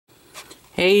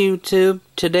Hey YouTube,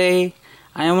 today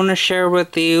I want to share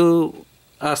with you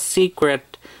a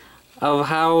secret of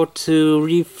how to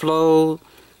reflow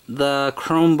the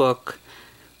Chromebook,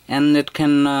 and it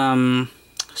can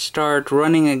start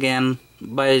running again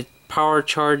by power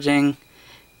charging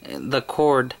the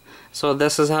cord. So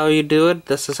this is how you do it,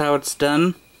 this is how it's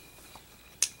done.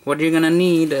 What you're gonna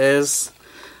need is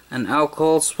an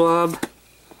alcohol swab,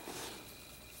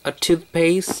 a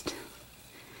toothpaste,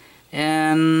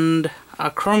 and a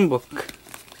Chromebook.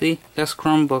 See, that's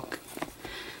Chromebook.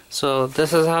 So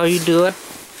this is how you do it.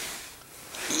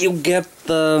 You get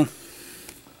the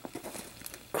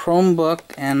Chromebook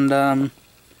and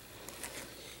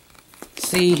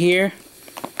see here,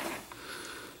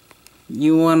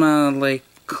 you wanna like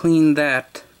clean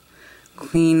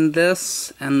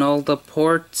this and all the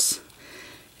ports,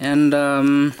 and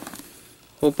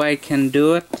hope I can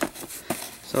do it.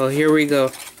 So here we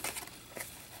go.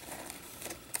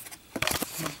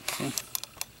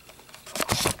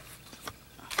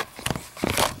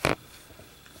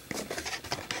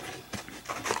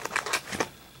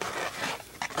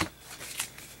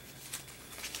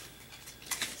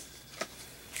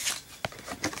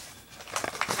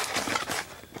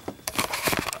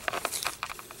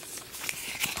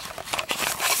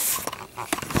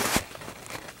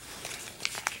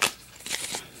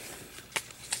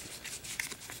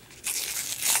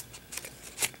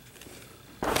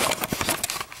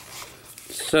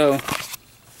 So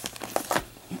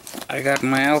I got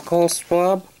my alcohol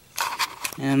swab,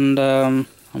 and I'm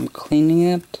cleaning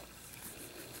it,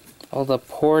 all the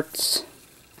ports.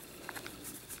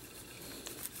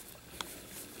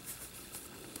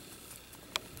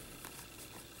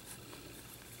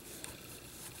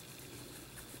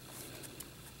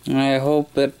 And I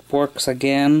hope it works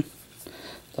again.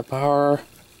 The power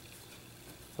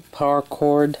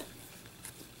cord.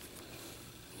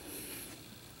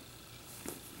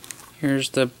 Here's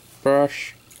the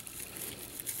brush.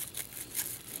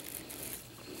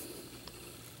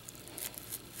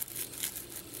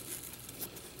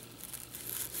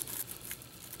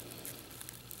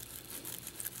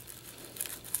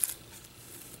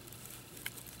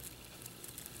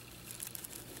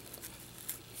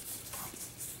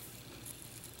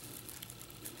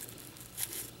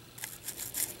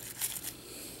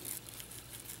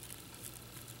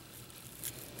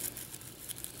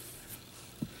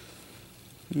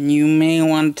 You may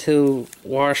want to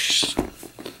wash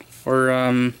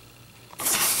or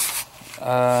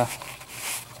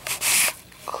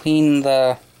clean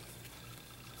the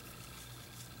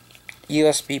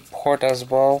USB port as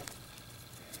well.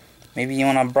 Maybe you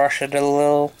want to brush it a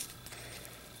little.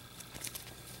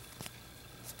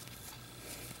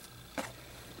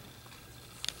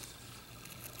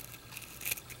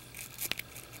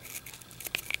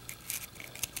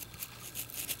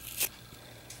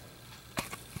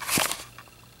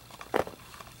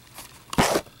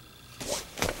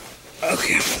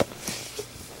 Okay.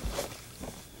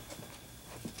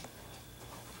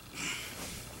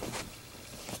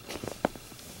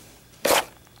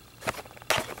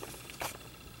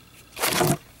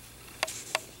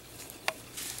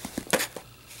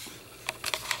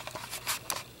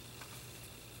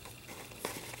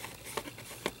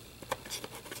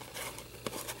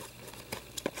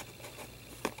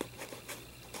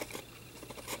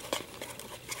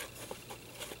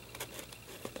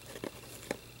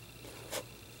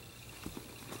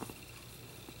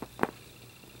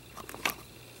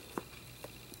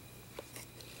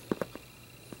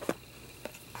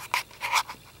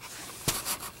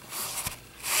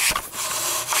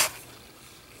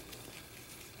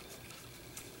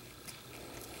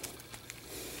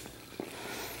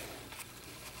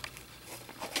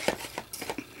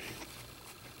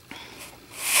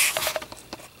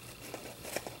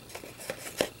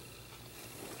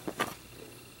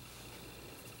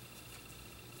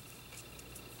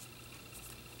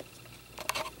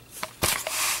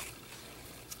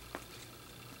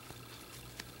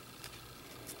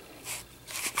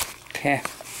 Okay,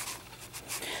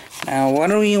 now what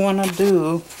do we want to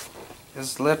do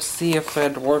is let's see if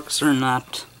it works or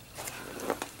not.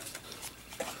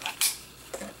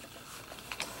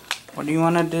 What you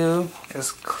want to do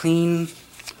is clean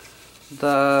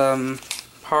the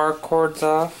power cords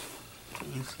off,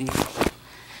 you see,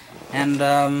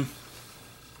 and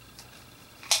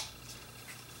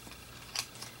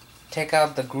take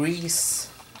out the grease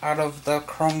out of the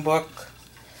Chromebook,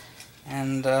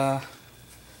 and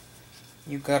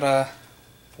you gotta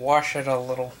wash it a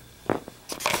little.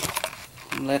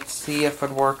 Let's see if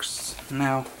it works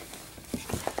now.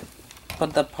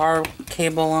 Put the power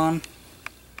cable on.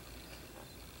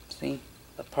 See,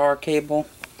 the power cable.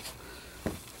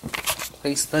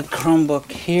 Place the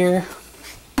Chromebook here.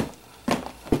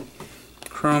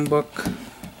 Chromebook.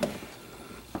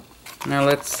 Now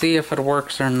let's see if it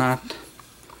works or not.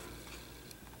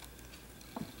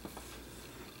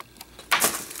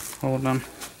 Hold on.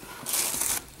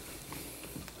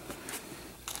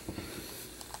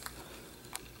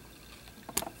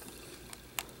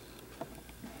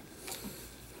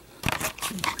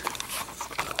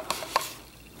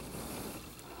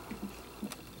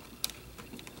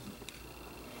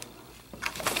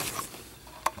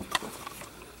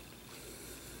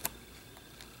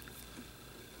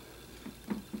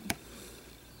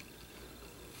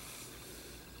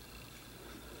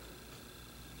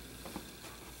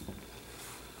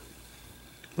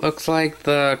 Looks like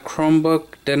the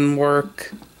Chromebook didn't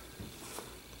work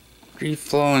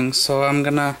reflowing, so I'm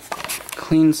gonna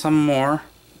clean some more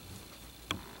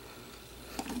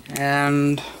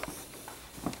and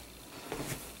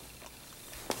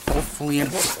hopefully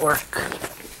it will work.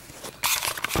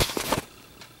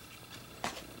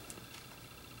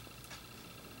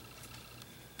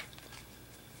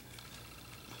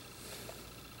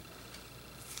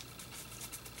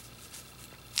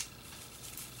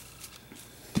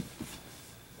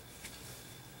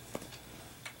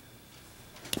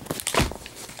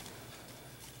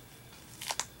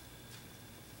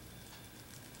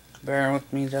 Bear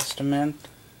with me just a minute.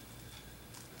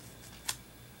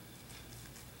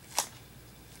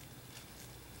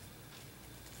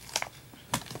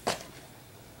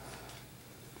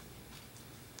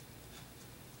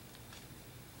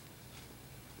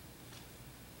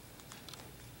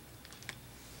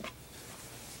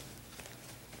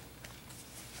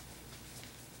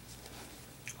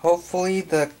 Hopefully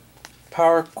the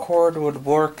power cord would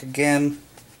work again.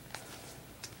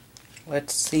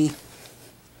 Let's see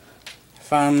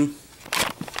if I'm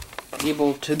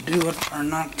able to do it or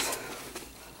not.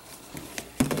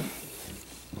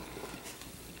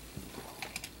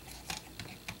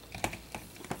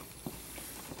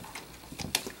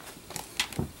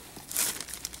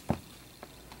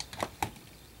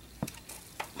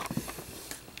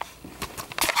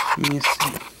 Let me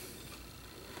see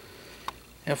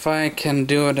if I can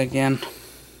do it again.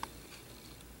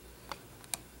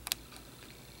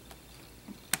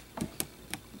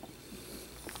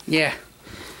 Yeah,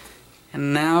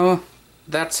 and now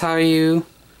that's how you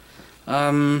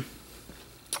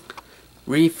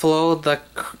reflow the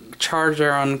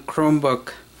charger on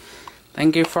Chromebook.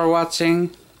 Thank you for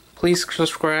watching. Please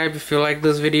subscribe if you like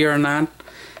this video or not,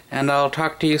 and I'll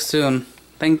talk to you soon.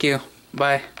 Thank you.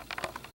 Bye.